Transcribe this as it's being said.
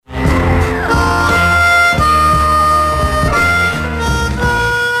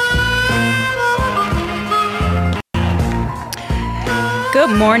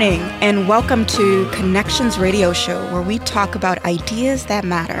Good morning, and welcome to Connections Radio Show, where we talk about ideas that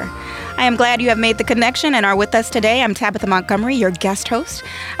matter. I am glad you have made the connection and are with us today. I'm Tabitha Montgomery, your guest host.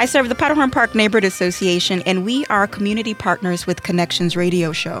 I serve the Powderhorn Park Neighborhood Association, and we are community partners with Connections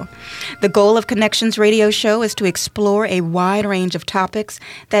Radio Show. The goal of Connections Radio Show is to explore a wide range of topics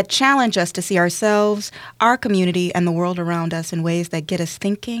that challenge us to see ourselves, our community, and the world around us in ways that get us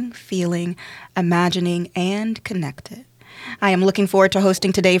thinking, feeling, imagining, and connected. I am looking forward to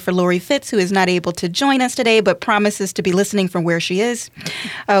hosting today for Lori Fitz, who is not able to join us today, but promises to be listening from where she is.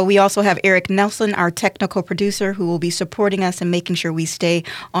 We also have Eric Nelson, our technical producer, who will be supporting us and making sure we stay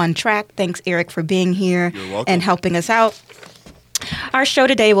on track. Thanks, Eric, for being here and helping us out. Our show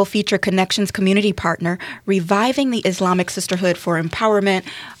today will feature Connections community partner, Reviving the Islamic Sisterhood for Empowerment,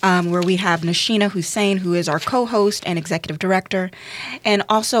 where we have Nashina Hussain, who is our co-host and executive director. And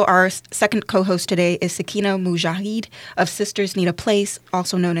also our second co-host today is Sakina Mujahid of Sisters Need a Place,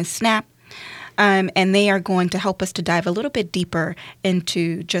 also known as SNAP. And they are going to help us to dive a little bit deeper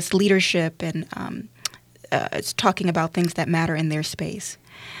into just leadership and talking about things that matter in their space.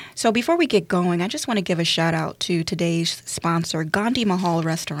 So before we get going, I just want to give a shout out to today's sponsor, Gandhi Mahal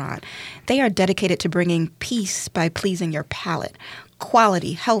Restaurant. They are dedicated to bringing peace by pleasing your palate.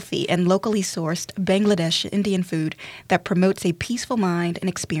 Quality, healthy, and locally sourced Bangladesh Indian food that promotes a peaceful mind and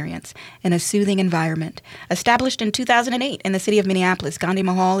experience in a soothing environment. Established in 2008 in the city of Minneapolis, Gandhi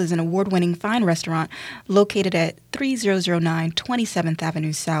Mahal is an award-winning fine restaurant located at 3009 27th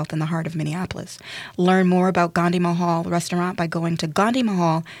Avenue South in the heart of Minneapolis. Learn more about Gandhi Mahal Restaurant by going to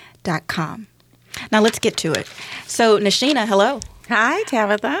gandhimahal.com. Now let's get to it. So, Nashina, hello. Hi,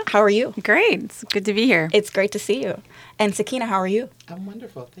 Tabitha. How are you? Great. It's good to be here. It's great to see you. And Sakina, how are you? I'm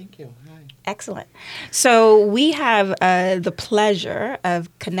wonderful. Thank you. Hi. Excellent. So we have the pleasure of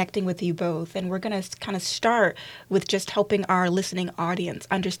connecting with you both, and we're going to kind of start with just helping our listening audience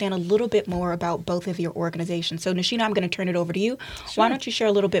understand a little bit more about both of your organizations. So Nashina, I'm going to turn it over to you. Sure. Why don't you share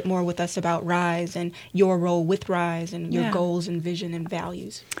a little bit more with us about RISE and your role with RISE and your goals and vision and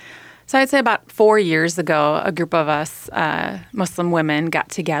values? So I'd say about 4 years ago, a group of us Muslim women got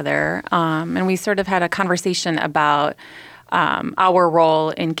together, and we sort of had a conversation about our role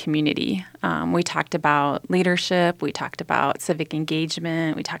in community. We talked about leadership, we talked about civic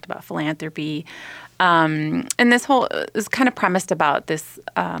engagement, we talked about philanthropy. And this whole is kind of premised about this,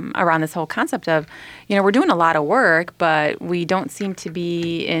 around this whole concept of, we're doing a lot of work, but we don't seem to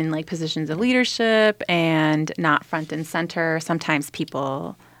be in like positions of leadership and not front and center. Sometimes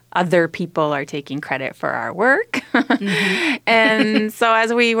other people are taking credit for our work. Mm-hmm. And so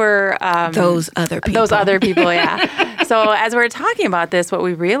as we were... Those other people, yeah. So as we were talking about this, what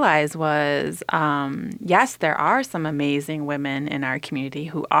we realized was, yes, there are some amazing women in our community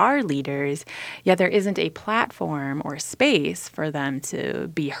who are leaders, yet there isn't a platform or space for them to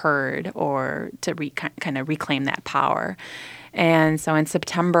be heard or to kind of reclaim that power. And so in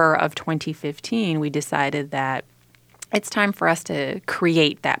September of 2015, we decided that it's time for us to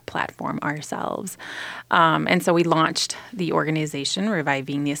create that platform ourselves. And so we launched the organization,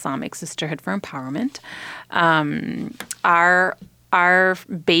 Reviving the Islamic Sisterhood for Empowerment. Our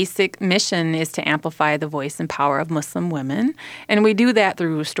basic mission is to amplify the voice and power of Muslim women. And we do that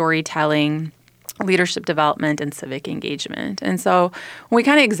through storytelling, leadership development, and civic engagement. And so when we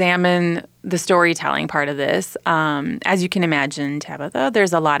kind of examine the storytelling part of this, as you can imagine, Tabitha,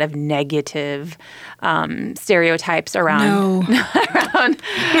 there's a lot of negative stereotypes around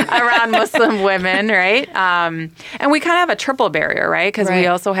Muslim women, right? And we kind of have a triple barrier, right? Because we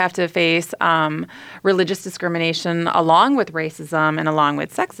also have to face religious discrimination along with racism and along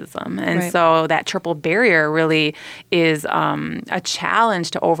with sexism. And so that triple barrier really is a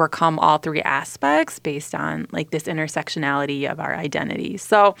challenge to overcome all three aspects based on like this intersectionality of our identity.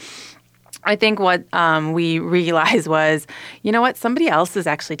 So I think what we realized was, somebody else is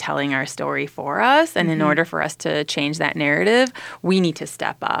actually telling our story for us. And in order for us to change that narrative, we need to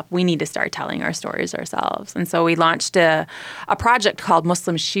step up. We need to start telling our stories ourselves. And so we launched a project called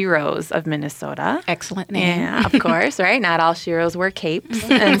Muslim Sheroes of Minnesota. Excellent name. Yeah, of course, right? Not all sheroes wear capes.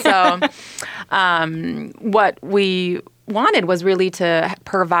 And so what we wanted was really to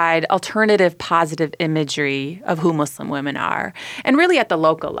provide alternative positive imagery of who Muslim women are, and really at the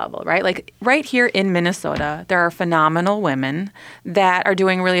local level, right? Like right here in Minnesota, there are phenomenal women that are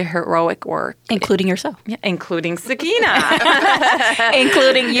doing really heroic work. Including yourself. Yeah, including Sakina.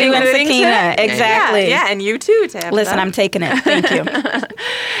 Including you and Sakina. Exactly. Yeah, and you too, Tabitha. Listen, I'm taking it. Thank you.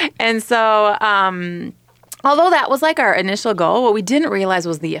 And so although that was like our initial goal, what we didn't realize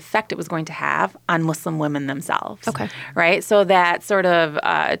was the effect it was going to have on Muslim women themselves. Okay. Right? So that sort of,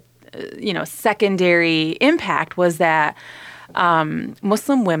 secondary impact was that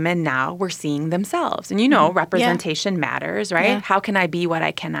Muslim women now were seeing themselves. And, representation matters, right? Yeah. How can I be what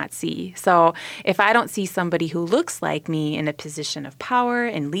I cannot see? So if I don't see somebody who looks like me in a position of power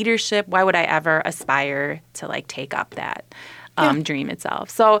and leadership, why would I ever aspire to, take up that dream itself?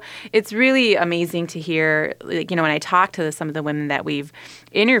 So it's really amazing to hear, when I talk to some of the women that we've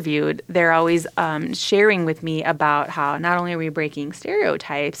interviewed, they're always sharing with me about how not only are we breaking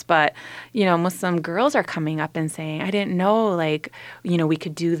stereotypes, but, Muslim girls are coming up and saying, I didn't know, we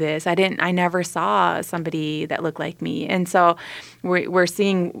could do this. I never saw somebody that looked like me. And so we're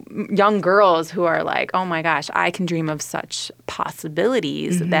seeing young girls who are like, oh my gosh, I can dream of such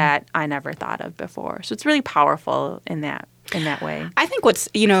possibilities that I never thought of before. So it's really powerful in that way. I think what's,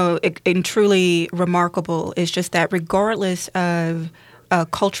 and truly remarkable is just that regardless of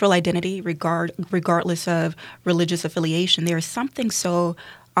cultural identity, regardless of religious affiliation, there is something so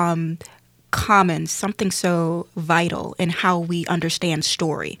common, something so vital in how we understand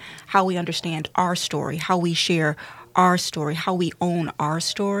story, how we understand our story, how we share our story, how we own our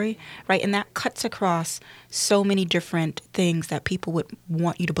story, right? And that cuts across so many different things that people would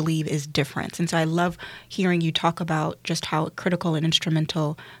want you to believe is different. And so I love hearing you talk about just how critical and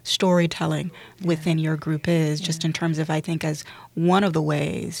instrumental storytelling within your group is, just in terms of, I think, as one of the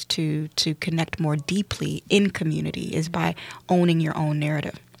ways to connect more deeply in community is by owning your own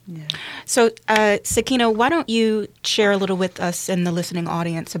narrative. Yeah. So, Sakina, why don't you share a little with us and the listening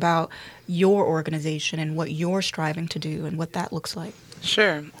audience about your organization and what you're striving to do and what that looks like?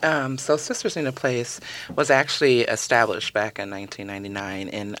 Sure. So Sisters Need a Place was actually established back in 1999,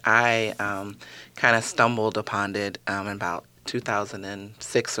 and I kind of stumbled upon it in about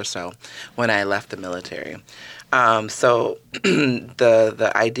 2006 or so when I left the military. So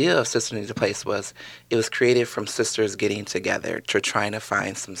the idea of Sisters Need a Place was created from sisters getting together to trying to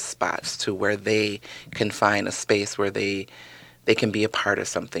find some spots to where they can find a space where they can be a part of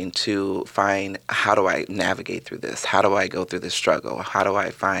something, to find, how do I navigate through this? How do I go through this struggle? How do I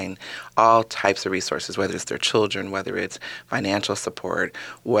find all types of resources, whether it's their children, whether it's financial support,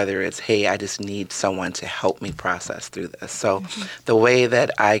 whether it's, hey, I just need someone to help me process through this. So the way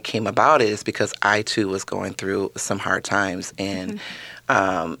that I came about it is because I, too, was going through some hard times. And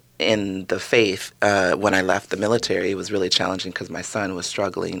in the faith, when I left the military, it was really challenging because my son was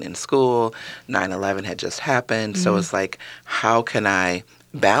struggling in school. 9/11 had just happened. So it's like, how can I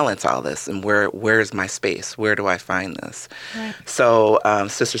balance all this, and where's my space? Where do I find this? Right. So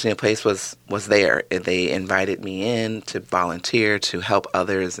Sisters Need a Place was there. They invited me in to volunteer, to help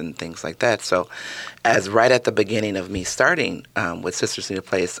others and things like that. So as right at the beginning of me starting with Sisters Need a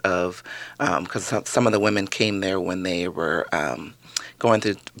Place, because some of the women came there when they were going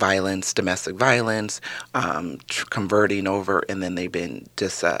through violence, domestic violence, converting over, and then they've been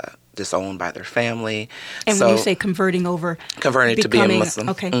disowned by their family. And so, when you say converting over, to be a Muslim.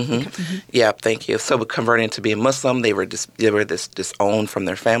 Okay. Yeah, thank you. So converting to be a Muslim, they were disowned from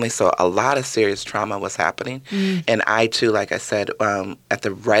their family. So a lot of serious trauma was happening. And I too, like I said,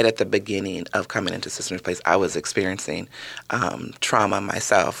 right at the beginning of coming into Sisters Place, I was experiencing trauma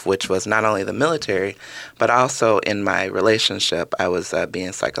myself, which was not only the military, but also in my relationship. I was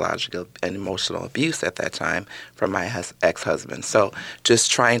being psychological and emotional abuse at that time from my ex-husband. So just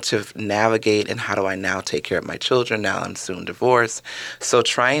trying to navigate, and how do I now take care of my children? Now I'm soon divorced. So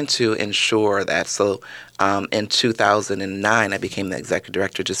trying to ensure that. So in 2009, I became the executive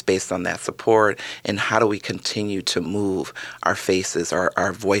director just based on that support, and how do we continue to move our faces,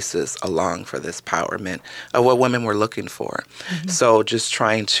 our voices along for this empowerment of what women were looking for. So just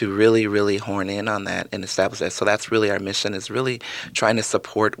trying to really, really horn in on that and establish that. So that's really our mission, is really trying to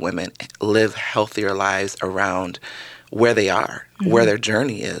support women live healthier lives around where they are, where their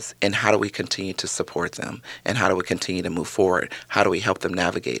journey is, and how do we continue to support them, and how do we continue to move forward? How do we help them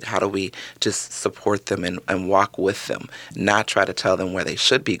navigate? How do we just support them and walk with them, not try to tell them where they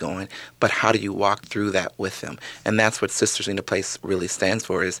should be going, but how do you walk through that with them? And that's what Sisters Need a Place really stands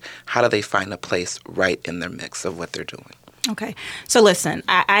for, is how do they find a place right in their mix of what they're doing? Okay. So listen,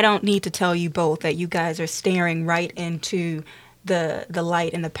 I don't need to tell you both that you guys are staring right into the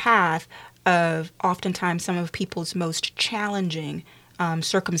light and the path of oftentimes some of people's most challenging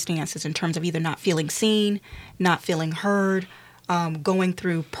circumstances in terms of either not feeling seen, not feeling heard, going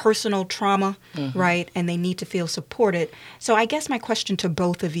through personal trauma, right? And they need to feel supported. So I guess my question to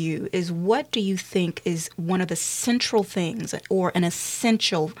both of you is, what do you think is one of the central things or an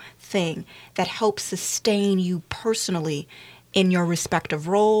essential thing that helps sustain you personally in your respective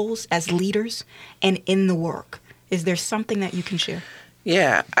roles as leaders and in the work? Is there something that you can share?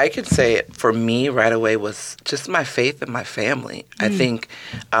 Yeah, I could say for me right away was just my faith in my family. I think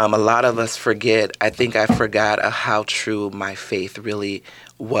a lot of us forget. I think I forgot how true my faith really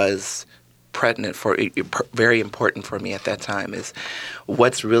was very important for me at that time is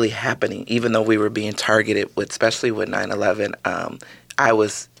what's really happening. Even though we were being targeted, especially with 9/11, I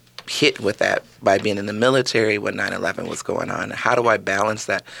was hit with that by being in the military when 9/11 was going on. How do I balance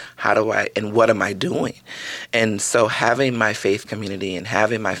that? And what am I doing? And so having my faith community and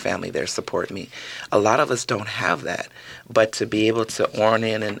having my family there support me, a lot of us don't have that. But to be able to own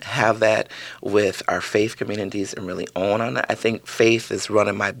in and have that with our faith communities and really own on it, I think faith is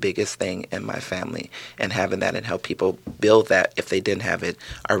running my biggest thing in my family, and having that and help people build that if they didn't have it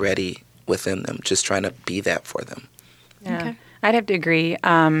already within them, just trying to be that for them. Yeah. Okay. I'd have to agree.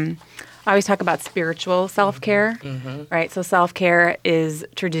 I always talk about spiritual self-care, right? So self-care is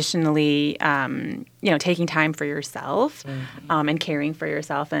traditionally, taking time for yourself and caring for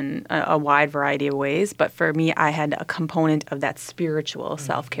yourself in a wide variety of ways. But for me, I had a component of that spiritual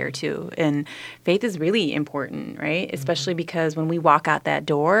self-care too. And faith is really important, right? Especially because when we walk out that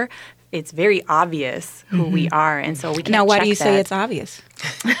door, it's very obvious who we are, and so we can't. Now, why check do you that. say it's obvious?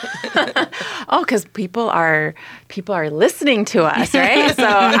 Because people are listening to us, right? So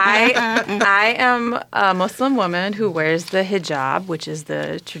I am a Muslim woman who wears the hijab, which is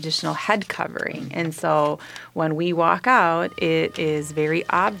the traditional head covering, and so when we walk out, it is very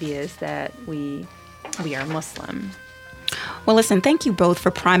obvious that we are Muslim. Well, listen, thank you both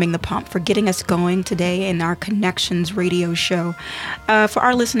for priming the pump, for getting us going today in our Connections radio show. For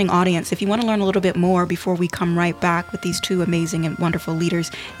our listening audience, if you want to learn a little bit more before we come right back with these two amazing and wonderful leaders,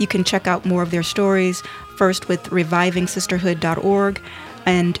 you can check out more of their stories, first with revivingsisterhood.org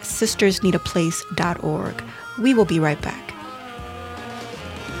and sistersneedaplace.org. We will be right back.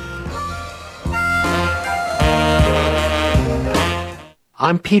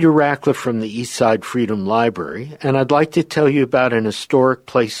 I'm Peter Ratcliffe from the Eastside Freedom Library, and I'd like to tell you about an historic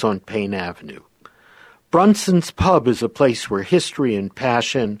place on Payne Avenue. Brunson's Pub is a place where history and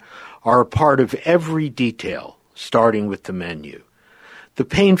passion are a part of every detail, starting with the menu. The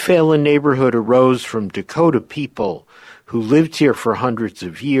Payne-Phelan neighborhood arose from Dakota people who lived here for hundreds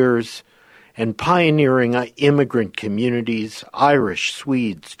of years, and pioneering immigrant communities, Irish,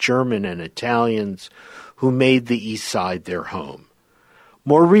 Swedes, German, and Italians, who made the East Side their home.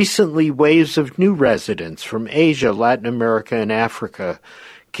 More recently, waves of new residents from Asia, Latin America, and Africa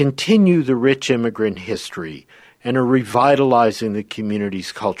continue the rich immigrant history and are revitalizing the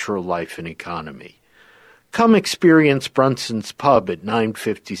community's cultural life and economy. Come experience Brunson's Pub at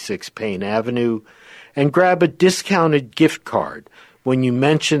 956 Payne Avenue and grab a discounted gift card when you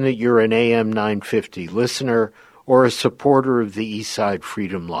mention that you're an AM 950 listener or a supporter of the Eastside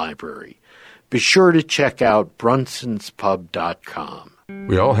Freedom Library. Be sure to check out brunsonspub.com.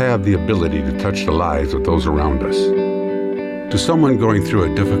 We all have the ability to touch the lives of those around us. To someone going through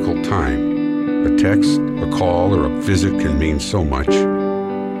a difficult time, a text, a call, or a visit can mean so much.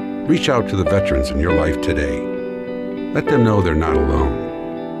 Reach out to the veterans in your life today. Let them know they're not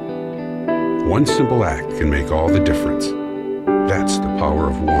alone. One simple act can make all the difference. That's the power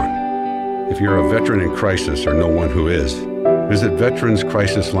of one. If you're a veteran in crisis or know one who is, visit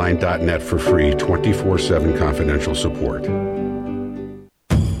veteranscrisisline.net for free 24/7 confidential support.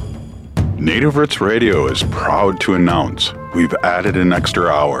 Native Roots Radio is proud to announce we've added an extra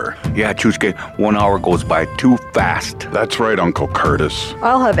hour. Yeah, Chushke, 1 hour goes by too fast. That's right, Uncle Curtis.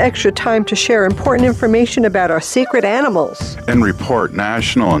 I'll have extra time to share important information about our secret animals. And report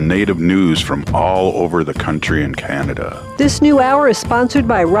national and native news from all over the country and Canada. This new hour is sponsored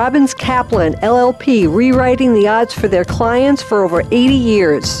by Robbins Kaplan, LLP, rewriting the odds for their clients for over 80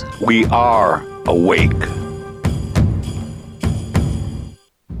 years. We are awake.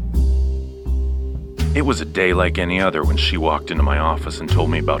 It was a day like any other when she walked into my office and told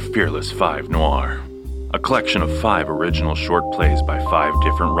me about Fearless 5 Noir, a collection of 5 original short plays by 5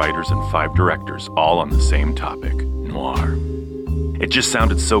 different writers and 5 directors, all on the same topic, noir. It just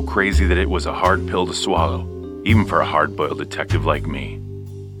sounded so crazy that it was a hard pill to swallow, even for a hard-boiled detective like me.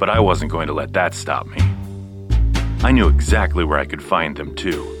 But I wasn't going to let that stop me. I knew exactly where I could find them,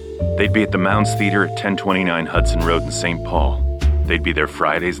 too. They'd be at the Mounds Theater at 1029 Hudson Road in St. Paul. They'd be there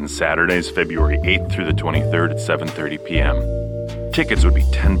Fridays and Saturdays, February 8th through the 23rd at 7:30 p.m. Tickets would be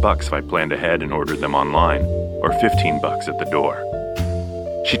 $10 if I planned ahead and ordered them online, or $15 at the door.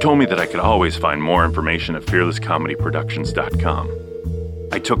 She told me that I could always find more information at fearlesscomedyproductions.com.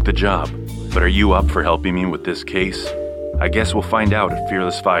 I took the job, but are you up for helping me with this case? I guess we'll find out at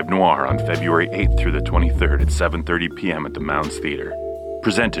Fearless 5 Noir on February 8th through the 23rd at 7:30 p.m. at the Mounds Theater.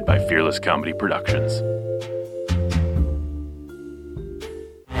 Presented by Fearless Comedy Productions.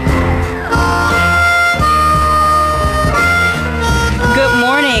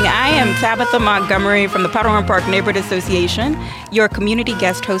 I'm Tabitha Montgomery from the Powder Park Neighborhood Association, your community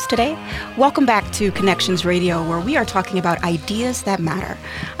guest host today. Welcome back to Connections Radio, where we are talking about ideas that matter.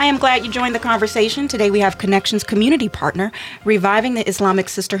 I am glad you joined the conversation. Today we have Connections community partner, Reviving the Islamic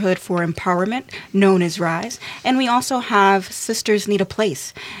Sisterhood for Empowerment, known as RISE, and we also have Sisters Need a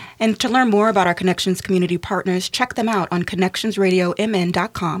Place. And to learn more about our Connections community partners, check them out on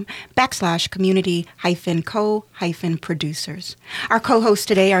connectionsradiomn.com/community-co-producers. Our co-hosts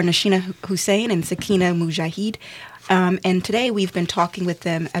today are Nashina Hussein and Sakina Mujahid. And today we've been talking with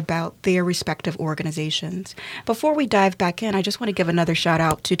them about their respective organizations. Before we dive back in, I just want to give another shout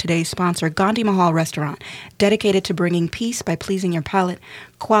out to today's sponsor, Gandhi Mahal Restaurant, dedicated to bringing peace by pleasing your palate,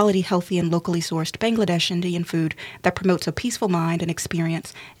 quality, healthy, and locally sourced Bangladesh Indian food that promotes a peaceful mind and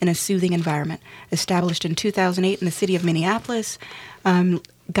experience in a soothing environment. Established in 2008 in the city of Minneapolis,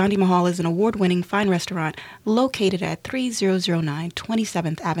 Gandhi Mahal is an award-winning fine restaurant located at 3009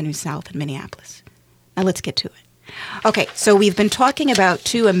 27th Avenue South in Minneapolis. Now let's get to it. Okay, so we've been talking about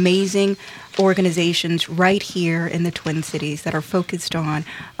two amazing organizations right here in the Twin Cities that are focused on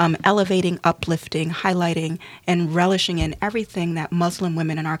elevating, uplifting, highlighting, and relishing in everything that Muslim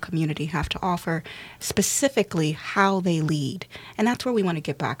women in our community have to offer, specifically how they lead. And that's where we want to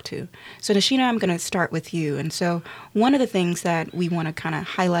get back to. So, Nashina, I'm going to start with you. And so one of the things that we want to kind of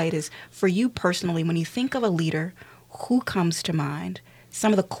highlight is, for you personally, when you think of a leader, who comes to mind?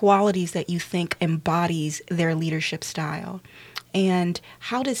 Some of the qualities that you think embodies their leadership style, and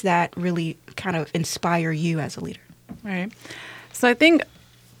how does that really kind of inspire you as a leader? Right. So I think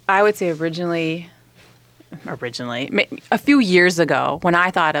I would say originally, a few years ago, when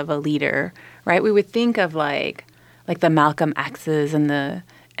I thought of a leader, right, we would think of like the Malcolm X's and the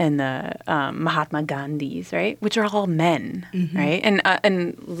Mahatma Gandhis, right, which are all men, mm-hmm. right,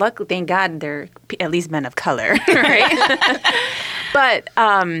 and luckily, thank God, they're at least men of color, right. But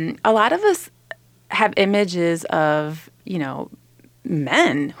a lot of us have images of,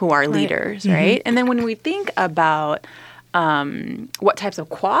 men who are leaders, right? Mm-hmm. And then when we think about what types of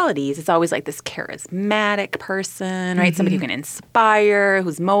qualities, it's always like this charismatic person, right? Mm-hmm. Somebody who can inspire,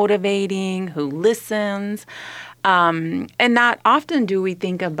 who's motivating, who listens. And not often do we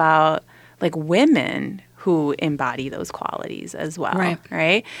think about like women who embody those qualities as well,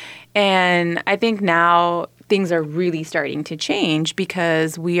 right? And I think now things are really starting to change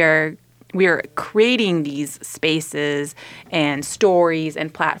because we are creating these spaces and stories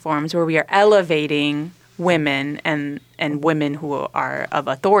and platforms where we are elevating women and women who are of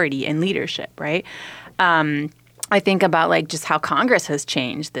authority and leadership, right? I think about like just how Congress has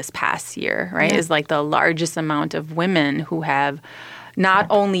changed this past year, right? Is like the largest amount of women who have not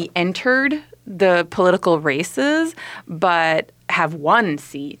only entered the political races, but have won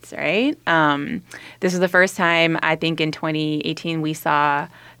seats, right? This is the first time, I think, in 2018, we saw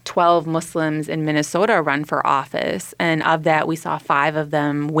 12 Muslims in Minnesota run for office. And of that, we saw 5 of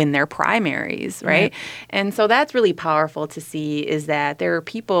them win their primaries, right? And so that's really powerful to see, is that there are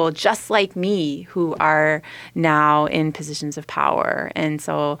people just like me who are now in positions of power. And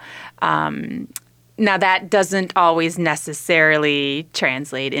so now, that doesn't always necessarily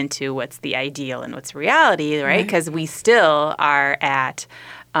translate into what's the ideal and what's reality, right? Because we still are at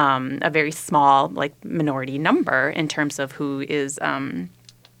a very small, like, minority number in terms of who is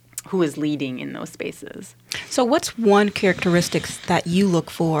leading in those spaces. So what's one characteristics that you look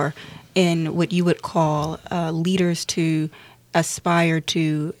for in what you would call leaders to aspire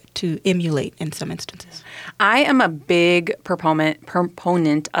to emulate in some instances? I am a big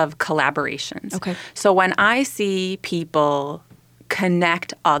proponent of collaborations. Okay. So when I see people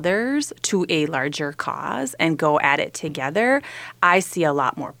connect others to a larger cause and go at it together, I see a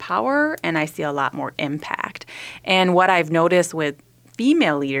lot more power and I see a lot more impact. And what I've noticed with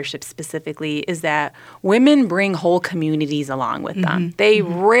female leadership specifically is that women bring whole communities along with them. Mm-hmm. They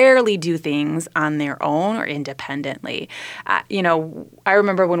rarely do things on their own or independently. I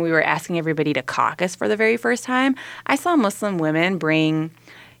remember when we were asking everybody to caucus for the very first time, I saw Muslim women bring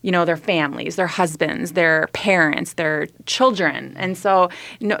their families, their husbands, their parents, their children. And so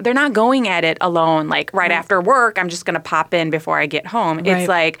they're not going at it alone, like right after work, I'm just going to pop in before I get home. Right. It's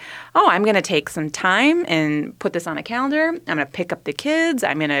like, I'm going to take some time and put this on a calendar. I'm going to pick up the kids.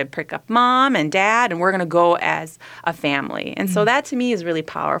 I'm going to pick up mom and dad, and we're going to go as a family. And so that to me is really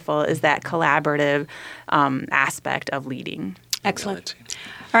powerful, is that collaborative aspect of leading. Excellent.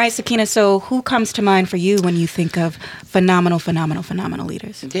 All right, Sakina, so who comes to mind for you when you think of phenomenal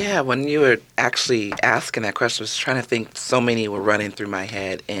leaders? Yeah, when you were actually asking that question, I was trying to think, so many were running through my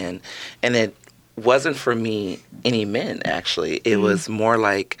head, and it wasn't for me any men, actually. It was more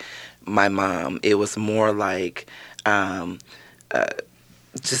like my mom. It was more like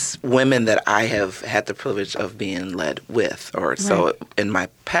just women that I have had the privilege of being led with, or so in my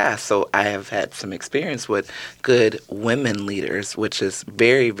past. So I have had some experience with good women leaders, which is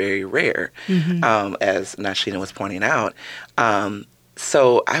very, very rare, as Nashina was pointing out.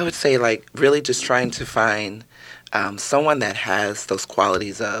 So I would say, like, really just trying to find someone that has those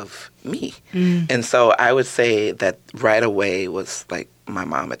qualities of me. And so I would say that right away was, like, my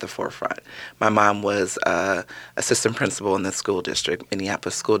mom at the forefront. My mom was assistant principal in the school district,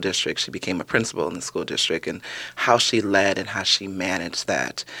 Minneapolis School District. She became a principal in the school district, and how she led and how she managed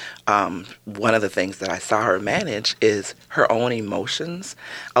that. One of the things that I saw her manage is her own emotions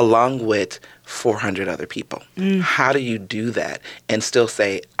along with 400 other people. How do you do that and still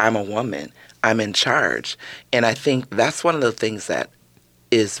say, I'm a woman, I'm in charge? And I think that's one of the things that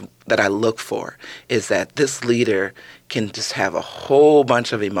I look for, is that this leader can just have a whole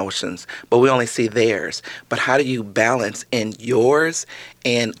bunch of emotions, but we only see theirs. But how do you balance in yours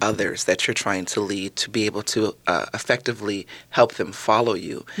and others that you're trying to lead to be able to effectively help them follow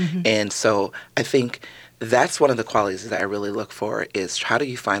you? And so I think that's one of the qualities that I really look for, is how do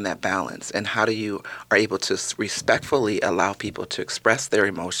you find that balance, and how do you are able to respectfully allow people to express their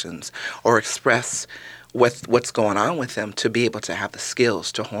emotions or express what's going on with them, to be able to have the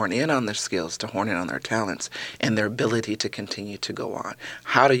skills to horn in on their skills, to horn in on their talents, and their ability to continue to go on.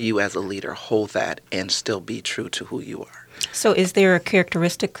 How do you as a leader hold that and still be true to who you are? So is there a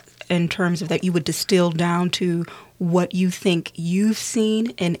characteristic in terms of that you would distill down to what you think you've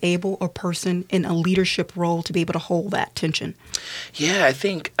seen enable a person in a leadership role to be able to hold that tension? Yeah, I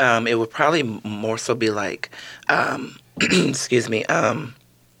think it would probably more so be like, excuse me,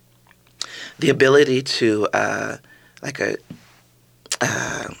 the ability to,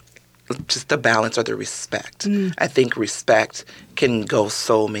 just the balance or the respect. I think respect can go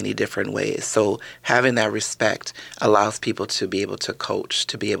so many different ways. So having that respect allows people to be able to coach,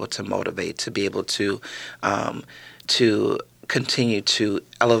 to be able to motivate, to be able to continue to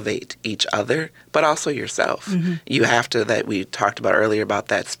elevate each other, but also yourself. You have to, that we talked about earlier about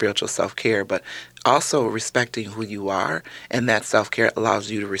that spiritual self-care, but also respecting who you are, and that self-care allows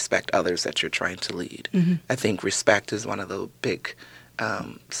you to respect others that you're trying to lead. I think respect is one of the big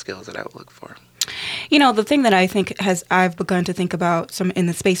skills that I would look for. You know, the thing that I think I've begun to think about some in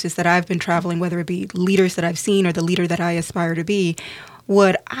the spaces that I've been traveling, whether it be leaders that I've seen or the leader that I aspire to be,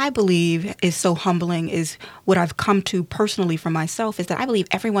 what I believe is so humbling is what I've come to personally for myself is that I believe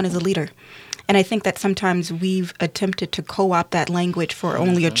everyone is a leader. And I think that sometimes we've attempted to co-opt that language for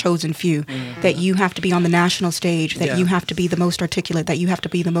only a chosen few, that you have to be on the national stage, that you have to be the most articulate, that you have to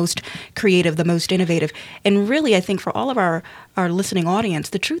be the most creative, the most innovative. And really, I think for all of our listening audience,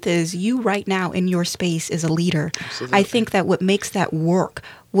 the truth is you right now in your space is a leader. Absolutely. I think that what makes that work,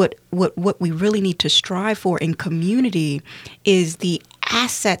 what we really need to strive for in community is the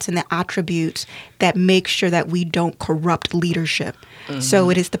assets and the attributes that make sure that we don't corrupt leadership. So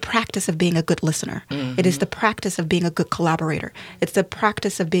it is the practice of being a good listener. It is the practice of being a good collaborator. It's the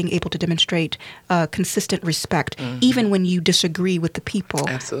practice of being able to demonstrate consistent respect, even when you disagree with the people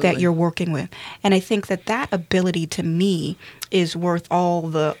that you're working with. And I think that that ability to me is worth all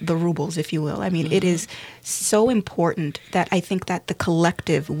the rubles, if you will. I mean, it is so important that I think that the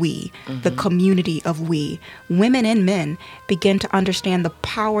collective we, the community of we, women and men, begin to understand the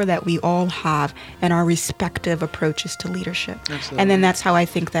power that we all have in our respective approaches to leadership. Absolutely. And then that's how I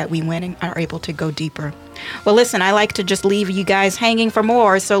think that we win and are able to go deeper. Well, listen, I like to just leave you guys hanging for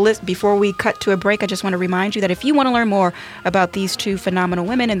more. So before we cut to a break, I just want to remind you that if you want to learn more about these two phenomenal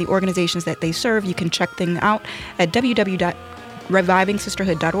women and the organizations that they serve, you can check them out at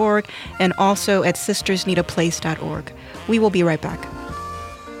www.revivingsisterhood.org and also at sistersneedaplace.org. We will be right back.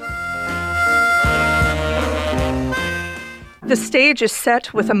 The stage is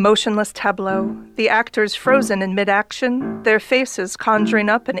set with a motionless tableau, the actors frozen in mid-action, their faces conjuring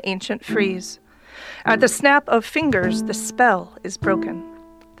up an ancient frieze. At the snap of fingers, the spell is broken.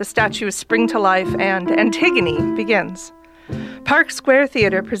 The statues spring to life and Antigone begins. Park Square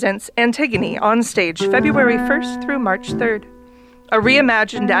Theater presents Antigone on stage February 1st through March 3rd. A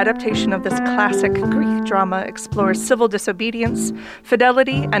reimagined adaptation of this classic Greek drama explores civil disobedience,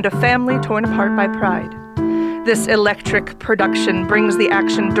 fidelity, and a family torn apart by pride. This electric production brings the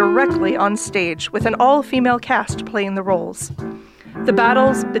action directly on stage with an all-female cast playing the roles. The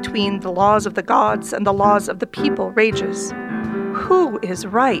battles between the laws of the gods and the laws of the people rages. Who is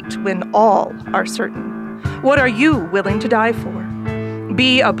right when all are certain? What are you willing to die for?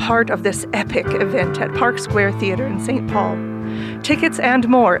 Be a part of this epic event at Park Square Theater in St. Paul. Tickets and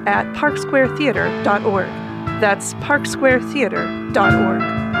more at parksquaretheater.org. That's parksquaretheater.org.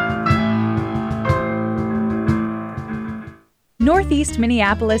 Northeast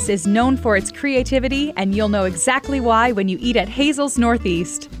Minneapolis is known for its creativity, and you'll know exactly why when you eat at Hazel's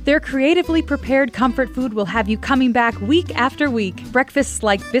Northeast. Their creatively prepared comfort food will have you coming back week after week. Breakfasts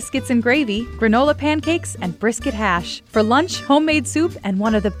like biscuits and gravy, granola pancakes, and brisket hash. For lunch, homemade soup and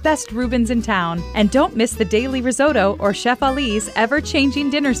one of the best Reubens in town. And don't miss the daily risotto or Chef Ali's ever-changing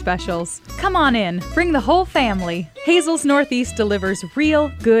dinner specials. Come on in, bring the whole family. Hazel's Northeast delivers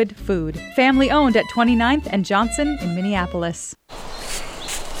real good food. Family owned at 29th and Johnson in Minneapolis.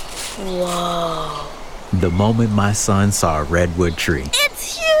 Whoa. The moment my son saw a redwood tree.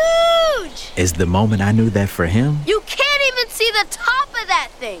 It's huge! Is the moment I knew that for him, You can't even see the top of that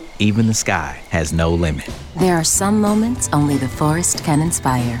thing. even the sky has no limit. There are some moments only the forest can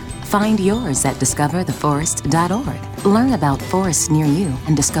inspire. Find yours at discovertheforest.org. Learn about forests near you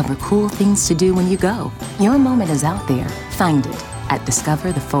and discover cool things to do when you go. Your moment is out there. Find it at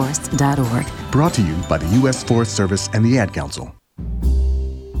discovertheforest.org. Brought to you by the U.S. Forest Service and the Ad Council.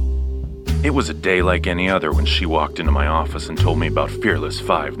 It was a day like any other when she walked into my office and told me about Fearless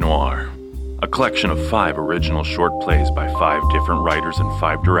 5 Noir, a collection of 5 original short plays by 5 different writers and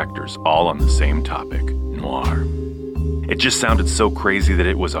 5 directors, all on the same topic, noir. It just sounded so crazy that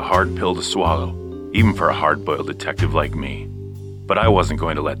it was a hard pill to swallow, even for a hard-boiled detective like me. But I wasn't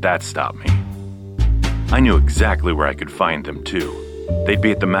going to let that stop me. I knew exactly where I could find them, too. They'd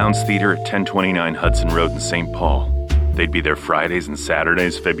be at the Mounds Theater at 1029 Hudson Road in St. Paul. They'd be there Fridays and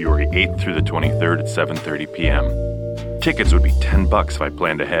Saturdays, February 8th through the 23rd at 7:30 p.m. Tickets would be $10 if I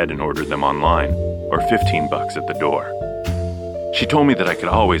planned ahead and ordered them online, or $15 at the door. She told me that I could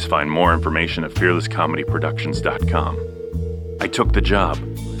always find more information at fearlesscomedyproductions.com. I took the job,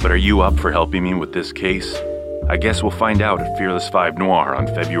 but are you up for helping me with this case? I guess we'll find out at Fearless 5 Noir on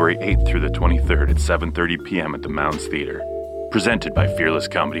February 8th through the 23rd at 7:30 p.m. at the Mounds Theater. Presented by Fearless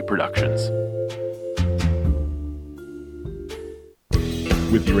Comedy Productions.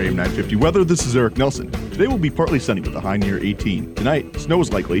 With your AM 950 weather, this is Eric Nelson. Today will be partly sunny with a high near 18. Tonight, snow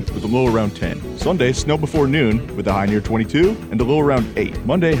is likely with a low around 10. Sunday, snow before noon with a high near 22 and a low around 8.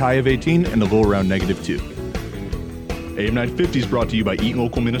 Monday, high of 18 and a low around -2. AM 950 is brought to you by Eat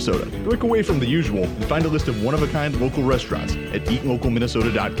Local Minnesota. Break away from the usual and find a list of one-of-a-kind local restaurants at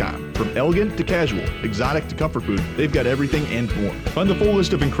eatlocalminnesota.com. From elegant to casual, exotic to comfort food, they've got everything and more. Find the full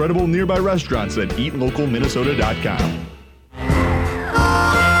list of incredible nearby restaurants at eatlocalminnesota.com.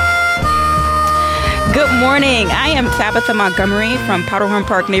 Good morning. I am Tabitha Montgomery from Powderhorn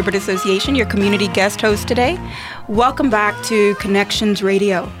Park Neighborhood Association, your community guest host today. Welcome back to Connections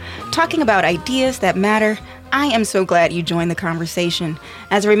Radio, talking about ideas that matter. I am so glad you joined the conversation.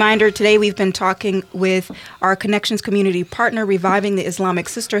 As a reminder, today we've been talking with our Connections community partner, Reviving the Islamic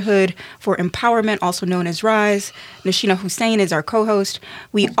Sisterhood for Empowerment, also known as RISE. Nashina Hussein is our co-host.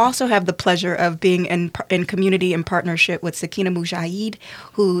 We also have the pleasure of being in community in partnership with Sakina Mujahid,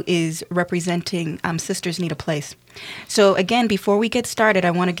 who is representing Sisters Need a Place. So again, before we get started,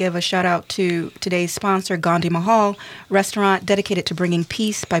 I want to give a shout out to today's sponsor, Gandhi Mahal, restaurant dedicated to bringing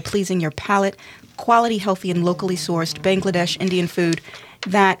peace by pleasing your palate. Quality, healthy, and locally sourced Bangladesh Indian food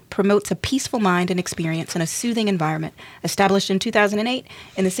that promotes a peaceful mind and experience in a soothing environment. Established in 2008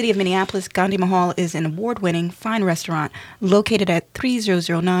 in the city of Minneapolis, Gandhi Mahal is an award-winning fine restaurant located at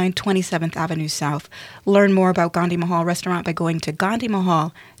 3009 27th Avenue South. Learn more about Gandhi Mahal restaurant by going to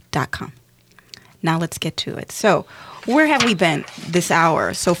gandhimahal.com. Now let's get to it. So, where have we been this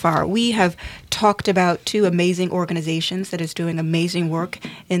hour so far? We have talked about 2 amazing organizations that is doing amazing work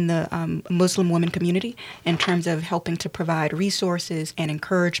in the Muslim women community in terms of helping to provide resources and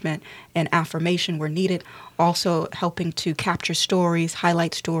encouragement and affirmation where needed. Also helping to capture stories,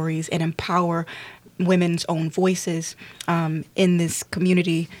 highlight stories, and empower women's own voices in this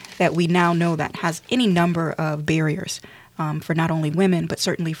community that we now know that has any number of barriers. For not only women, but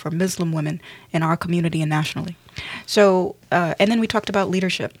certainly for Muslim women in our community and nationally. So, and then we talked about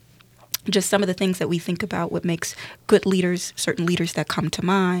leadership, just some of the things that we think about, what makes good leaders, certain leaders that come to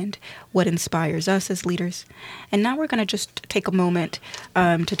mind, what inspires us as leaders. And now we're going to just take a moment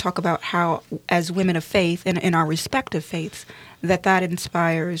to talk about how, as women of faith and in our respective faiths, that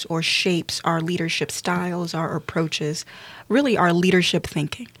inspires or shapes our leadership styles, our approaches, really our leadership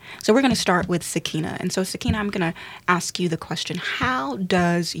thinking. So we're going to start with Sakina. And so, Sakina, I'm going to ask you the question, how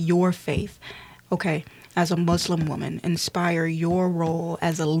does your faith, as a Muslim woman, inspire your role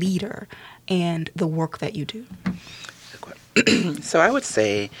as a leader and the work that you do? So I would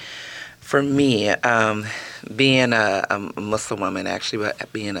say, for me, being a Muslim woman, actually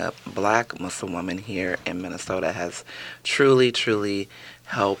being a Black Muslim woman here in Minnesota has truly, truly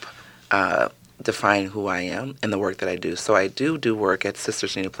helped define who I am and the work that I do. So I do work at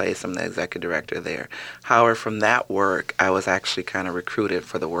Sisters Need a Place. I'm the executive director there. However, from that work, I was actually kind of recruited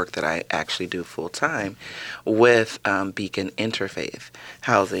for the work that I actually do full time with Beacon Interfaith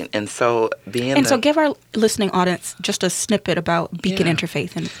Housing. And so so give our listening audience just a snippet about Beacon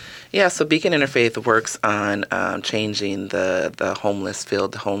Interfaith. So Beacon Interfaith works on changing the homeless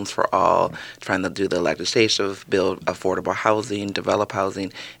field to homes for all, trying to do the legislation, build affordable housing, develop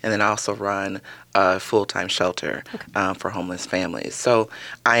housing, and then also run a full-time shelter for homeless families. So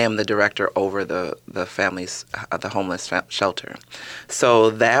I am the director over the families, the homeless shelter. So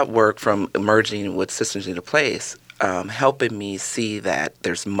that work from merging with Sisters Need a Place, helping me see that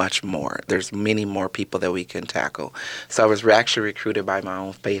there's much more. There's many more people that we can tackle. So I was actually recruited by my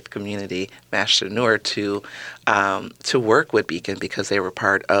own faith community, Master Noor, to work with Beacon because they were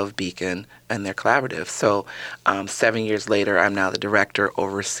part of Beacon and their collaborative. So 7 years later, I'm now the director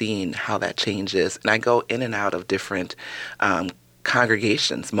overseeing how that changes. And I go in and out of different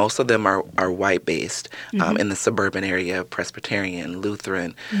congregations. Most of them are white-based in the suburban area, Presbyterian,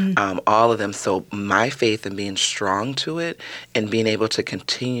 Lutheran, all of them. So my faith in being strong to it and being able to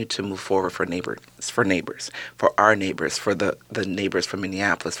continue to move forward for our neighbors, for the neighbors from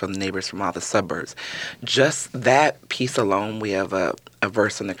Minneapolis, from the neighbors from all the suburbs. Just that piece alone, we have a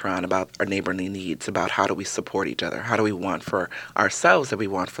verse in the Quran about our neighborly needs, about how do we support each other, how do we want for ourselves that we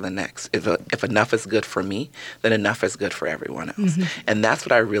want for the next. If enough is good for me, then enough is good for everyone else. And that's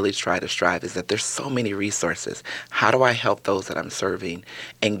what I really try to strive, is that there's so many resources. How do I help those that I'm serving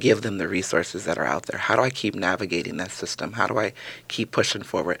and give them the resources that are out there? How do I keep navigating that system? How do I keep pushing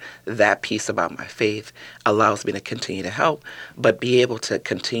forward? That piece about my faith allows me to continue to help, but be able to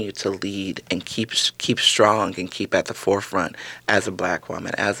continue to lead and keep strong and keep at the forefront as a Black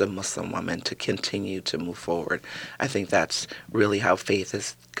woman, as a Muslim woman, to continue to move forward. I think that's really how faith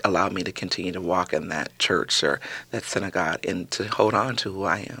has allowed me to continue to walk in that church or that synagogue and to hold on to who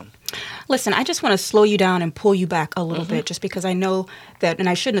I am. Listen, I just want to slow you down and pull you back a little bit, just because I know that, and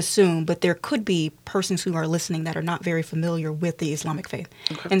I shouldn't assume, but there could be persons who are listening that are not very familiar with the Islamic faith.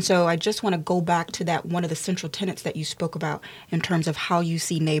 And so I just want to go back to that, one of the central tenets that you spoke about in terms of how you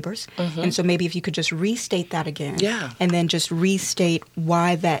see neighbors. And so maybe if you could just restate that again, and then just restate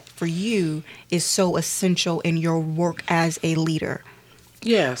why that for you is so essential in your work as a leader.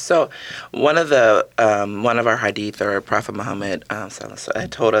 Yeah, so one of our hadith, or Prophet Muhammad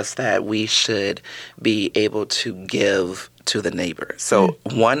told us that we should be able to give to the neighbor. So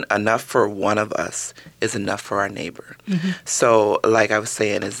enough for one of us is enough for our neighbor. So like I was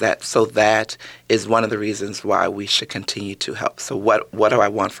saying, that is one of the reasons why we should continue to help. So what do I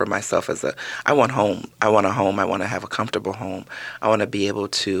want for myself I want home. I want a home. I want to have a comfortable home. I want to be able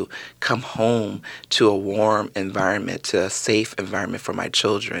to come home to a warm environment, to a safe environment for my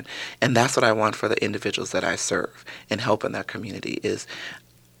children. And that's what I want for the individuals that I serve and help in that community. Is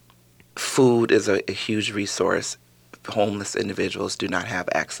food is a huge resource. Homeless individuals do not have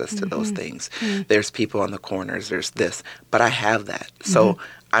access to those things. There's people on the corners, there's this, but I have that. So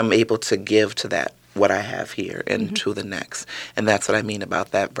I'm able to give to that what I have here and to the next. And that's what I mean about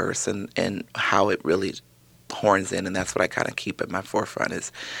that verse and how it really horns in. And that's what I kind of keep at my forefront.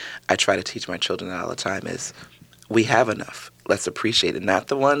 Is I try to teach my children all the time is we have enough. Let's appreciate it. Not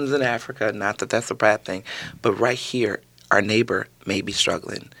the ones in Africa, not that that's a bad thing, but right here, our neighbor may be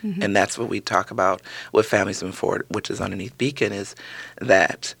struggling. And that's what we talk about with Families Moving Forward, which is underneath Beacon, is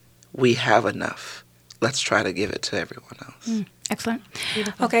that we have enough. Let's try to give it to everyone else. Excellent.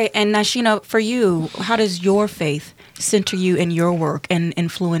 Beautiful. Okay, and Nashina, for you, how does your faith center you in your work and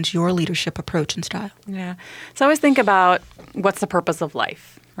influence your leadership approach and style? Yeah. So I always think about what's the purpose of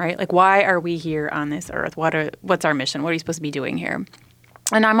life, right? Like, why are we here on this earth? What's our mission? What are we supposed to be doing here?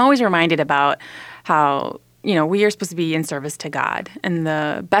 And I'm always reminded about how we are supposed to be in service to God. And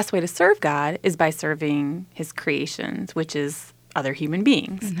the best way to serve God is by serving his creations, which is other human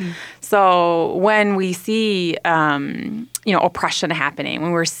beings. So when we see, oppression happening, when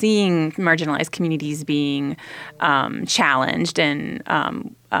we're seeing marginalized communities being challenged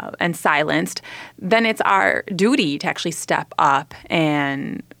and silenced, then it's our duty to actually step up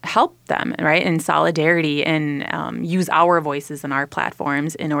and help them, right, in solidarity, and use our voices and our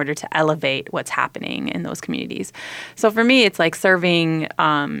platforms in order to elevate what's happening in those communities. So for me, it's like serving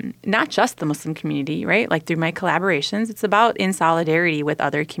not just the Muslim community, right, like through my collaborations. It's about in solidarity with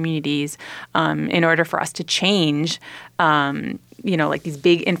other communities in order for us to change like these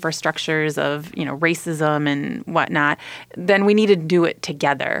big infrastructures of, racism and whatnot, then we need to do it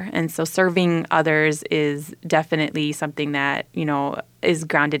together. And so serving others is definitely something that, is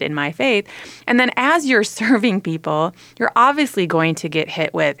grounded in my faith. And then as you're serving people, you're obviously going to get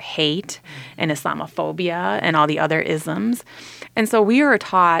hit with hate and Islamophobia and all the other isms. And so we are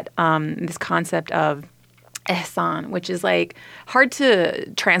taught this concept of ihsan, which is like hard to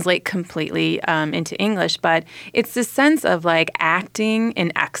translate completely into English, but it's this sense of like acting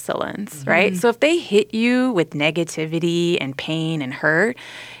in excellence, right? So if they hit you with negativity and pain and hurt,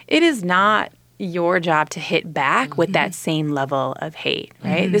 it is not your job to hit back with that same level of hate,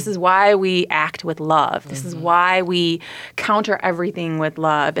 right? This is why we act with love. This is why we counter everything with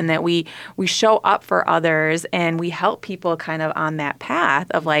love, and that we show up for others and we help people kind of on that path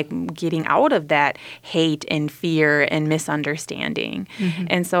of like getting out of that hate and fear and misunderstanding.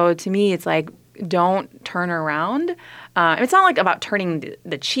 And so to me, it's like, don't turn around. It's not like about turning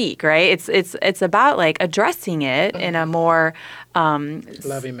the cheek, right? It's about like addressing it in a more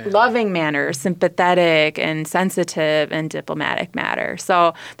loving manner, sympathetic and sensitive and diplomatic manner.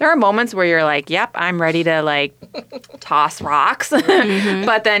 So there are moments where you're like, yep, I'm ready to like toss rocks.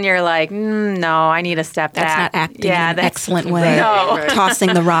 But then you're like, no, I need to step back. That's not acting in an excellent way. No.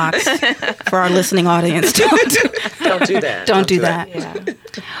 Tossing the rocks for our listening audience. Don't do that. Don't do that. Yeah.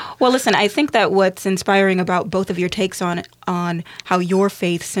 Well, listen, I think that what's inspiring about both of your takes on how your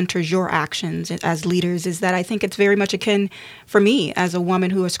faith centers your actions as leaders is that I think it's very much akin for me as a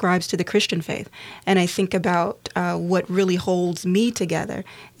woman who ascribes to the Christian faith. And I think about what really holds me together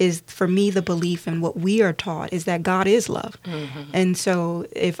is, for me, the belief in what we are taught is that God is love. And so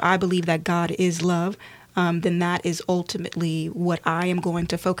if I believe that God is love, then that is ultimately what I am going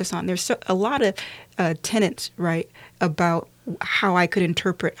to focus on. There's a lot of tenets, right, about how I could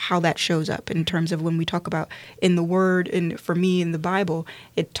interpret how that shows up in terms of when we talk about in the Word, and for me in the Bible,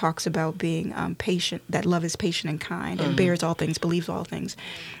 it talks about being patient, that love is patient and kind and bears all things, believes all things.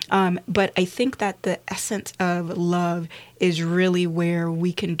 But I think that the essence of love is really where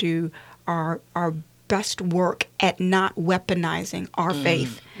we can do our best work at not weaponizing our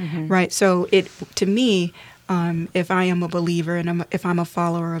faith, right? So to me, if I am a believer and if I'm a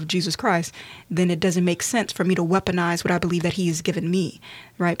follower of Jesus Christ, then it doesn't make sense for me to weaponize what I believe that he has given me,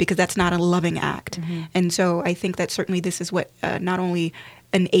 right? Because that's not a loving act. And so I think that certainly this is what not only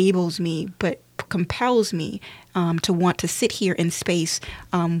enables me, but compels me to want to sit here in space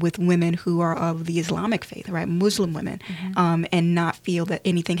with women who are of the Islamic faith, right, Muslim women, and not feel that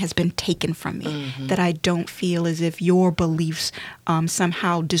anything has been taken from me, that I don't feel as if your beliefs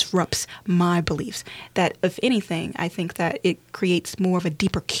somehow disrupts my beliefs. That if anything, I think that it creates more of a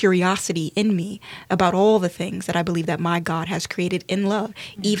deeper curiosity in me about all the things that I believe that my God has created in love,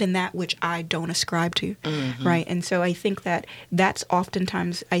 even that which I don't ascribe to, right? And so I think that that's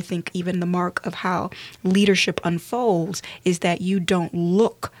oftentimes, I think, even the mark of how leadership unfolds is that you don't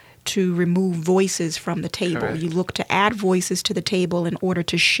look to remove voices from the table. Correct. You look to add voices to the table in order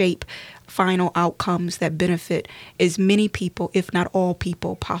to shape final outcomes that benefit as many people, if not all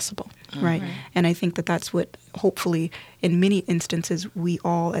people, possible, right? And I think that that's what, hopefully, in many instances, we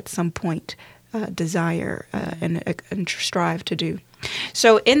all at some point desire and strive to do.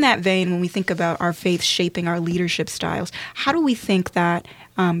 So in that vein, when we think about our faith shaping our leadership styles, how do we think that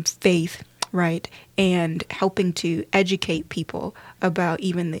faith, right, and helping to educate people about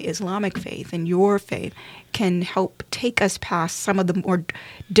even the Islamic faith and your faith can help take us past some of the more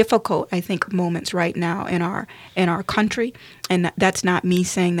difficult, I think, moments right now in our country? And that's not me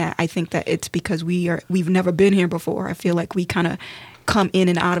saying that. I think that it's because we've never been here before. I feel like we kind of come in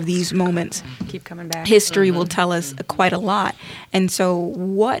and out of these moments. Keep coming back. History will tell us quite a lot. And so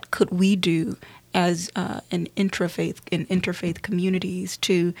what could we do as an interfaith communities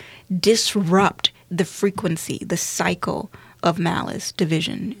to disrupt the frequency, the cycle of malice,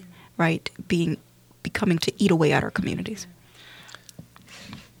 division, right, becoming to eat away at our communities?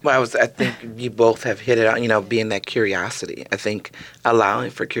 Well, I think you both have hit it on, being that curiosity. I think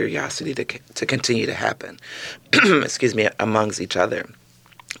allowing for curiosity to continue to happen, excuse me, amongst each other.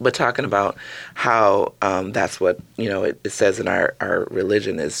 But talking about how that's what, it says in our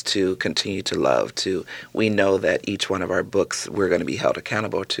religion is to continue to love. We know that each one of our books we're going to be held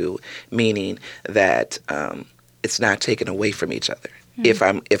accountable to, meaning that it's not taken away from each other.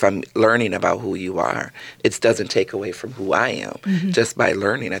 If I'm learning about who you are, it doesn't take away from who I am. Just by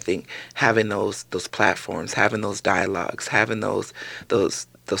learning, I think having those platforms, having those dialogues, having those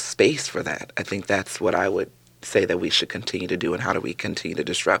space for that, I think that's what I would say that we should continue to do and how do we continue to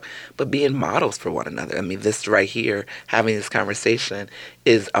disrupt, but being models for one another. I mean, this right here, having this conversation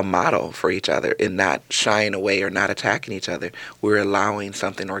is a model for each other and not shying away or not attacking each other. We're allowing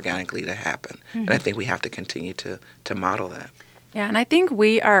something organically to happen. And I think we have to continue to model that. Yeah, and I think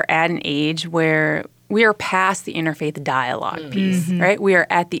we are at an age where we are past the interfaith dialogue piece, right? We are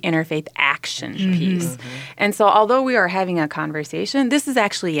at the interfaith action piece. And so although we are having a conversation, this is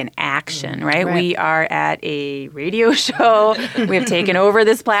actually an action, right? We are at a radio show. We have taken over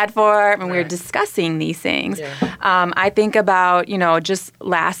this platform, and we're discussing these things. I think about, just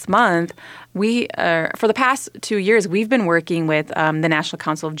last month, we for the past 2 years, we've been working with the National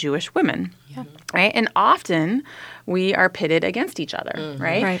Council of Jewish Women, right? And often we are pitted against each other,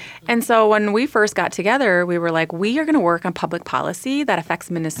 right? And so when we first got together, we were like, we are going to work on public policy that affects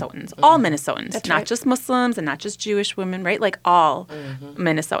Minnesotans, all Minnesotans, not just Muslims and not just Jewish women, right? Like all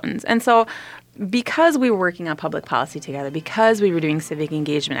Minnesotans. And so because we were working on public policy together, because we were doing civic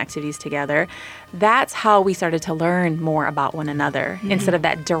engagement activities together, that's how we started to learn more about one another instead of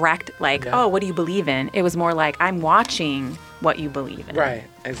that direct, oh, what do you believe in? It was more like, I'm watching what you believe in. Right,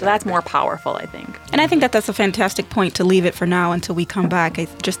 exactly. So that's more powerful, I think. And I think that that's a fantastic point to leave it for now until we come back.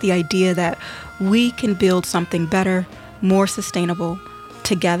 Just the idea that we can build something better, more sustainable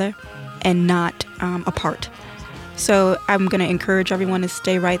together and not apart. So I'm going to encourage everyone to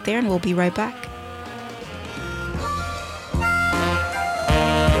stay right there, and we'll be right back.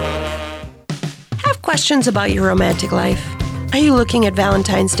 Have questions about your romantic life? Are you looking at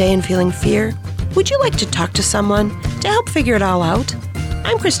Valentine's Day and feeling fear? Would you like to talk to someone to help figure it all out?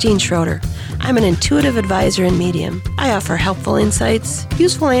 I'm Christine Schroeder. I'm an intuitive advisor and medium. I offer helpful insights,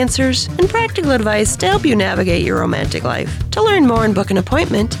 useful answers, and practical advice to help you navigate your romantic life. To learn more and book an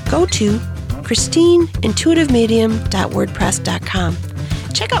appointment, go to ChristineIntuitiveMedium.wordpress.com.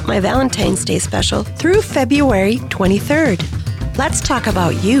 Check out my Valentine's Day special through February 23rd. Let's talk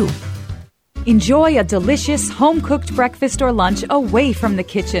about you. Enjoy a delicious home-cooked breakfast or lunch away from the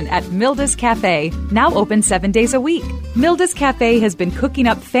kitchen at Milda's Cafe, now open 7 days a week. Milda's Cafe has been cooking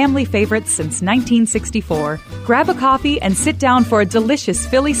up family favorites since 1964. Grab a coffee and sit down for a delicious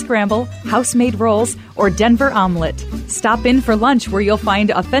Philly scramble, house-made rolls, or Denver omelet. Stop in for lunch where you'll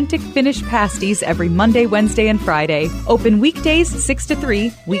find authentic Finnish pasties every Monday, Wednesday, and Friday. Open weekdays 6 to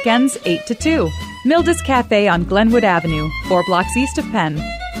 3, weekends 8 to 2. Milda's Cafe on Glenwood Avenue, 4 blocks east of Penn.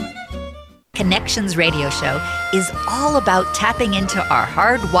 Connections Radio Show is all about tapping into our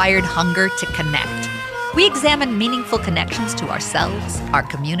hardwired hunger to connect. We examine meaningful connections to ourselves, our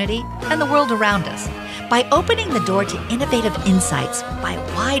community, and the world around us. By opening the door to innovative insights by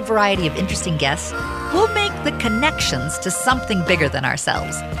a wide variety of interesting guests, we'll make the connections to something bigger than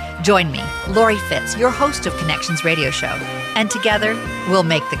ourselves. Join me, Lori Fitz, your host of Connections Radio Show, and together we'll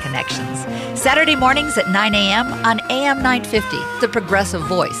make the connections. Saturday mornings at 9 a.m. on AM 950, the progressive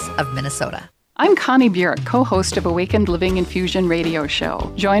voice of Minnesota. I'm Connie Burek, co-host of Awakened Living Infusion Radio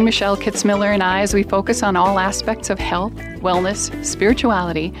Show. Join Michelle Kitzmiller and I as we focus on all aspects of health, wellness,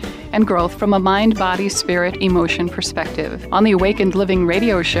 spirituality, and growth from a mind, body, spirit, emotion perspective. On the Awakened Living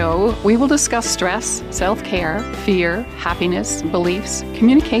Radio Show, we will discuss stress, self-care, fear, happiness, beliefs,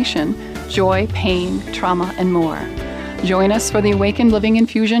 communication, joy, pain, trauma, and more. Join us for the Awakened Living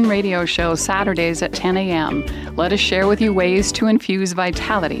Infusion Radio Show Saturdays at 10 a.m. Let us share with you ways to infuse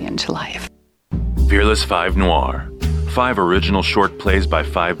vitality into life. Fearless 5 Noir. 5 original short plays by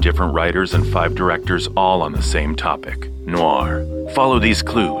 5 different writers and 5 directors, all on the same topic, noir. Follow these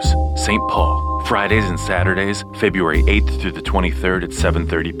clues. St. Paul, Fridays and Saturdays, February 8th through the 23rd at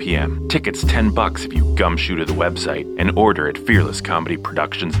 7:30 p.m. Tickets $10 if you gumshoe to the website and order at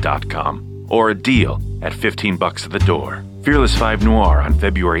fearlesscomedyproductions.com. Or a deal at $15 at the door. Fearless 5 Noir on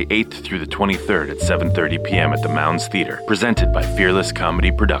February 8th through the 23rd at 7:30 p.m. at the Mounds Theater, presented by Fearless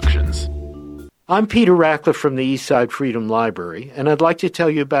Comedy Productions. I'm Peter Ratcliffe from the Eastside Freedom Library, and I'd like to tell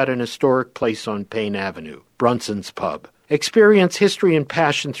you about an historic place on Payne Avenue, Brunson's Pub. Experience history and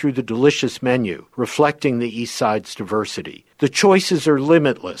passion through the delicious menu, reflecting the East Side's diversity. The choices are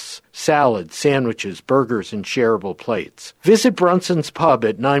limitless: salads, sandwiches, burgers, and shareable plates. Visit Brunson's Pub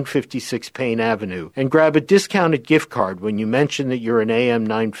at 956 Payne Avenue and grab a discounted gift card when you mention that you're an AM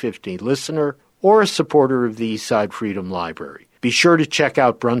 950 listener or a supporter of the Eastside Freedom Library. Be sure to check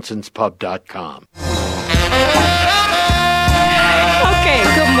out brunsonspub.com. Okay,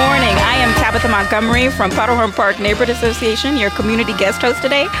 good morning. I am Tabitha Montgomery from Powderhorn Park Neighborhood Association, your community guest host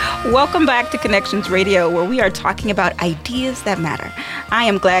today. Welcome back to Connections Radio, where we are talking about ideas that matter. I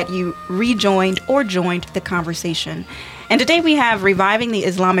am glad you rejoined or joined the conversation. And today we have Reviving the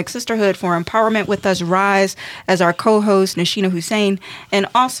Islamic Sisterhood for Empowerment with us, Rise, as our co-host, Nashina Hussein, and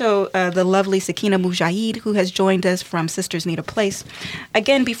also the lovely Sakina Mujahid, who has joined us from Sisters Need a Place.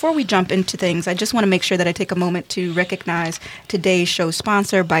 Again, before we jump into things, I just want to make sure that I take a moment to recognize today's show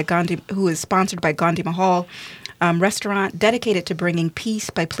sponsor, who is sponsored by Gandhi Mahal restaurant, dedicated to bringing peace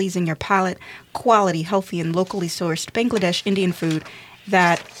by pleasing your palate, quality, healthy, and locally sourced Bangladesh Indian food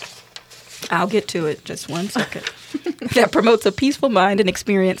that, I'll get to it, just one second, that promotes a peaceful mind and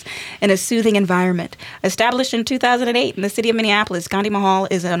experience in a soothing environment. Established in 2008 in the city of Minneapolis, Gandhi Mahal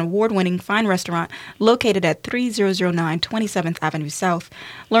is an award-winning fine restaurant located at 3009 27th Avenue South.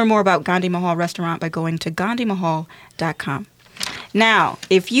 Learn more about Gandhi Mahal Restaurant by going to gandhimahal.com. Now,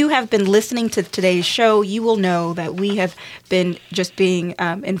 if you have been listening to today's show, you will know that we have been just being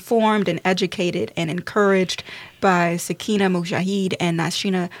informed and educated and encouraged by Sakina Mujahid and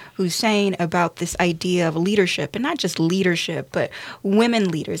Nashina Hussein about this idea of leadership, and not just leadership, but women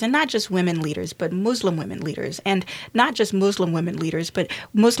leaders, and not just women leaders, but Muslim women leaders, and not just Muslim women leaders, but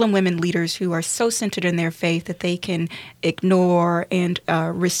Muslim women leaders who are so centered in their faith that they can ignore and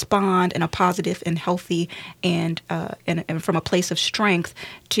respond in a positive and healthy and from a place of strength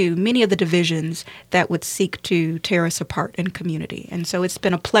to many of the divisions that would seek to tear us apart in community. And so it's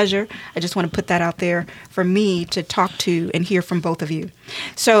been a pleasure. I just want to put that out there for me to talk to and hear from both of you.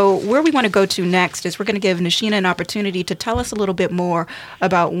 So where we want to go to next is we're going to give Nashina an opportunity to tell us a little bit more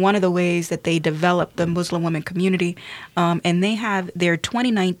about one of the ways that they develop the Muslim women community. And they have their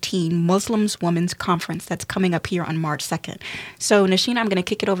 2019 Muslims Women's Conference that's coming up here on March 2nd. So Nashina, I'm going to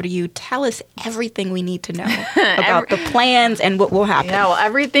kick it over to you. Tell us everything we need to know about the plans and what will happen. Yeah, well,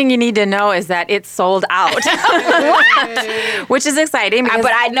 everything you need to know is that it's sold out. Which is exciting.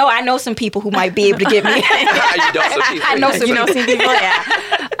 But I know some people who might be able to get me. I know some people.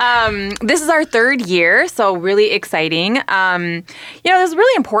 Yeah. This is our third year, so really exciting. It was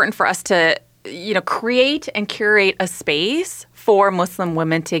really important for us to, create and curate a space for Muslim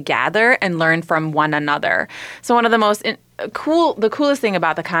women to gather and learn from one another. So one of the most the coolest thing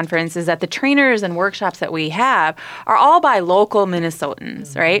about the conference is that the trainers and workshops that we have are all by local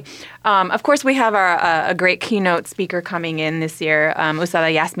Minnesotans, right? Of course, we have a great keynote speaker coming in this year,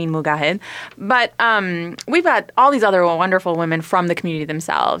 Usada Yasmin Mujahid. But we've got all these other wonderful women from the community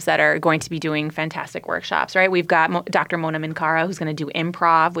themselves that are going to be doing fantastic workshops, right? We've got Dr. Mona Minkara, who's going to do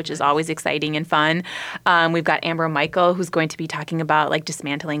improv, which is always exciting and fun. We've got Amber Michael, who's going to be talking about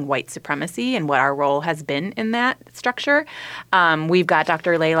dismantling white supremacy and what our role has been in that structure. We've got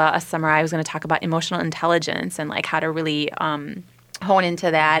Dr. Layla As-Samurai, who's going to talk about emotional intelligence and how to really hone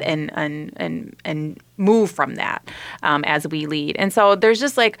into that and move from that as we lead. And so there's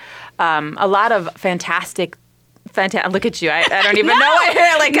just a lot of fantastic. Look at you. I don't even know what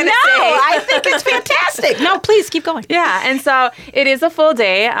you're going to say. I think it's fantastic. No, please keep going. Yeah. And so it is a full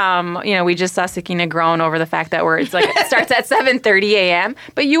day. We just saw Sakina groan over the fact that it starts at 7:30 a.m.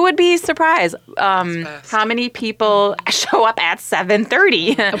 But you would be surprised how many people show up at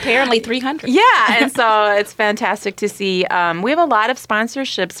 7:30. Apparently 300. Yeah. And so it's fantastic to see. We have a lot of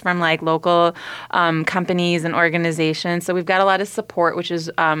sponsorships from local companies and organizations. So we've got a lot of support, which is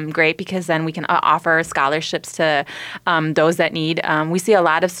great because then we can offer scholarships to those that need. We see a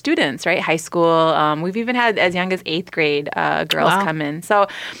lot of students, right? High school. We've even had as young as 8th grade girls come in. So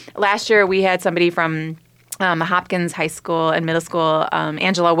last year we had somebody from Hopkins High School and Middle School,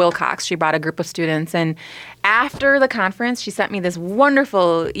 Angela Wilcox. She brought a group of students. And after the conference, she sent me this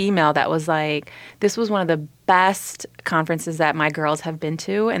wonderful email that was this was one of the best conferences that my girls have been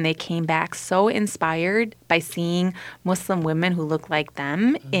to, and they came back so inspired by seeing Muslim women who look like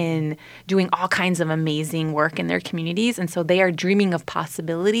them in doing all kinds of amazing work in their communities. And so they are dreaming of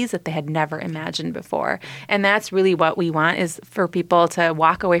possibilities that they had never imagined before. And that's really what we want, is for people to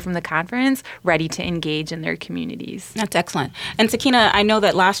walk away from the conference ready to engage in their communities. That's excellent. And Sakina, I know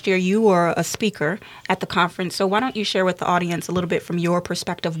that last year you were a speaker at the conference. So why don't you share with the audience a little bit from your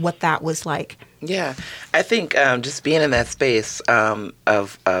perspective what that was like? Yeah, I think just being in that space of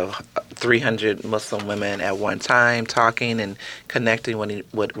 300 Muslim women at one time, talking and connecting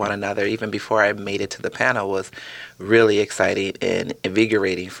with one another, even before I made it to the panel, was really exciting and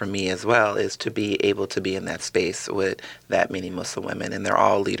invigorating for me as well, is to be able to be in that space with that many Muslim women, and they're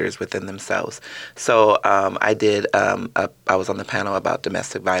all leaders within themselves. So I was on the panel about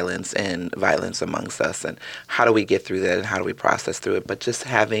domestic violence and violence amongst us, and how do we get through that and how do we process through it. But just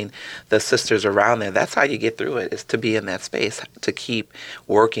having the sisters around there, that's how you get through it, is to be in that space, to keep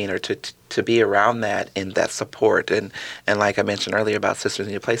working or to to be around that and that support. And like I mentioned earlier about Sisters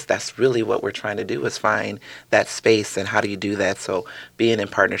in Your Place, that's really what we're trying to do, is find that space. And how do you do that? So being in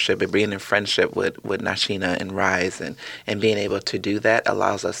partnership and being in friendship with Nashina and Rise and being able to do that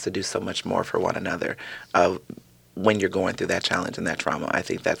allows us to do so much more for one another. When you're going through that challenge and that trauma, I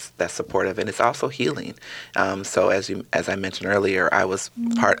think that's supportive, and it's also healing. So as I mentioned earlier, I was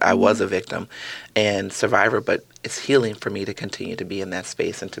a victim and survivor, but it's healing for me to continue to be in that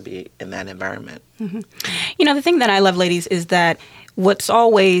space and to be in that environment. Mm-hmm. You know, the thing that I love, ladies, is that what's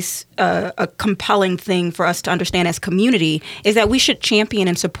always a compelling thing for us to understand as community is that we should champion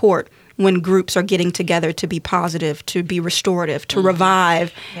and support when groups are getting together to be positive, to be restorative, to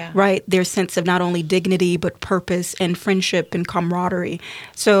revive, right, their sense of not only dignity but purpose and friendship and camaraderie.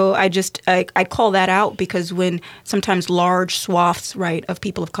 So I call that out because when sometimes large swaths, right, of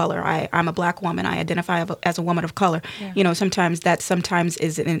people of color, I'm a Black woman, I identify as a woman of color, you know, sometimes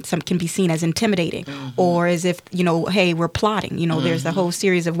can be seen as intimidating or as if, you know, hey, we're plotting. You know, there's a whole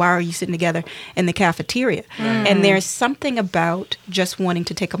series of why are you sitting together in the cafeteria? And there's something about just wanting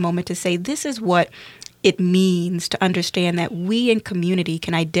to take a moment to say, this is what it means to understand that we in community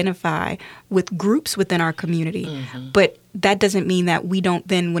can identify with groups within our community, but that doesn't mean that we don't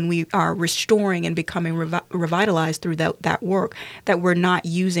then, when we are restoring and becoming revitalized through that work, that we're not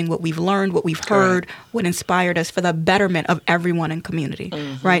using what we've learned, what we've heard, what inspired us for the betterment of everyone in community,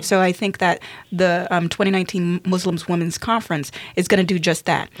 right? So I think that the 2019 Muslims Women's Conference is going to do just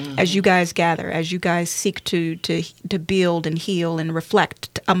that. As you guys gather, as you guys seek to build and heal and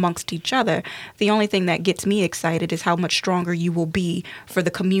reflect amongst each other, the only thing that gets me excited is how much stronger you will be for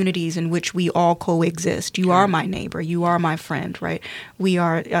the communities in which we all coexist. You are my neighbor. You are my friend, right? We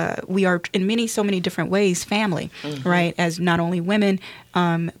are in so many different ways family, right? As not only women,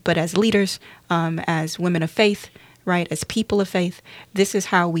 but as leaders, as women of faith, right? As people of faith. This is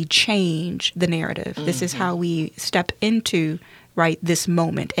how we change the narrative. This is how we step into, right, this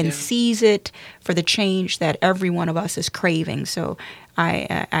moment and seize it for the change that every one of us is craving. So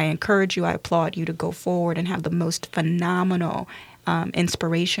I encourage you, I applaud you to go forward and have the most phenomenal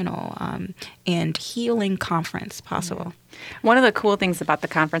inspirational and healing conference possible. One of the cool things about the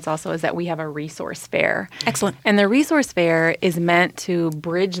conference also is that we have a resource fair. Excellent. And the resource fair is meant to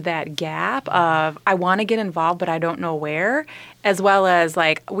bridge that gap of I want to get involved but I don't know where, as well as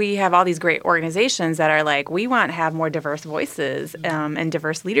like we have all these great organizations that are like we want to have more diverse voices and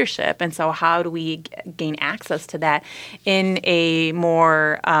diverse leadership. And so how do we gain access to that in a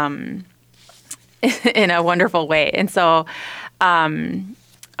more in a wonderful way? And so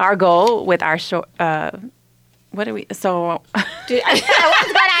our goal with our show, what's going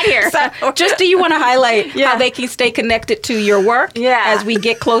on here? So, just do you want to highlight how they can stay connected to your work as we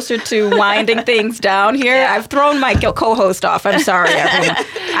get closer to winding things down here? I've thrown my co-host off. I'm sorry, everyone.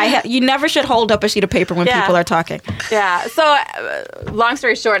 You never should hold up a sheet of paper when people are talking. Yeah. So long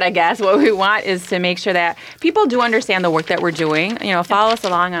story short, I guess, what we want is to make sure that people do understand the work that we're doing. You know, follow us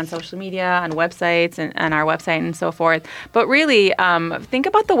along on social media, on websites, and our website and so forth. But really, think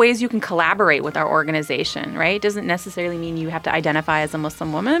about the ways you can collaborate with our organization, right? It doesn't necessarily mean you have to identify as a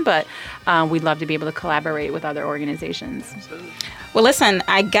Muslim woman, but we'd love to be able to collaborate with other organizations. Well, listen,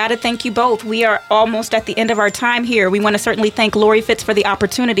 I got to thank you both. We are almost at the end of our time here. We want to certainly thank Lori Fitz for the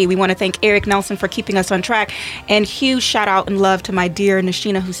opportunity. We want to thank Eric Nelson for keeping us on track. And huge shout out and love to my dear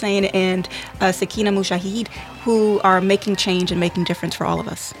Nashina Hussain and Sakina Mushahid, who are making change and making difference for all of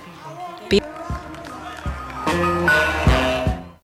us.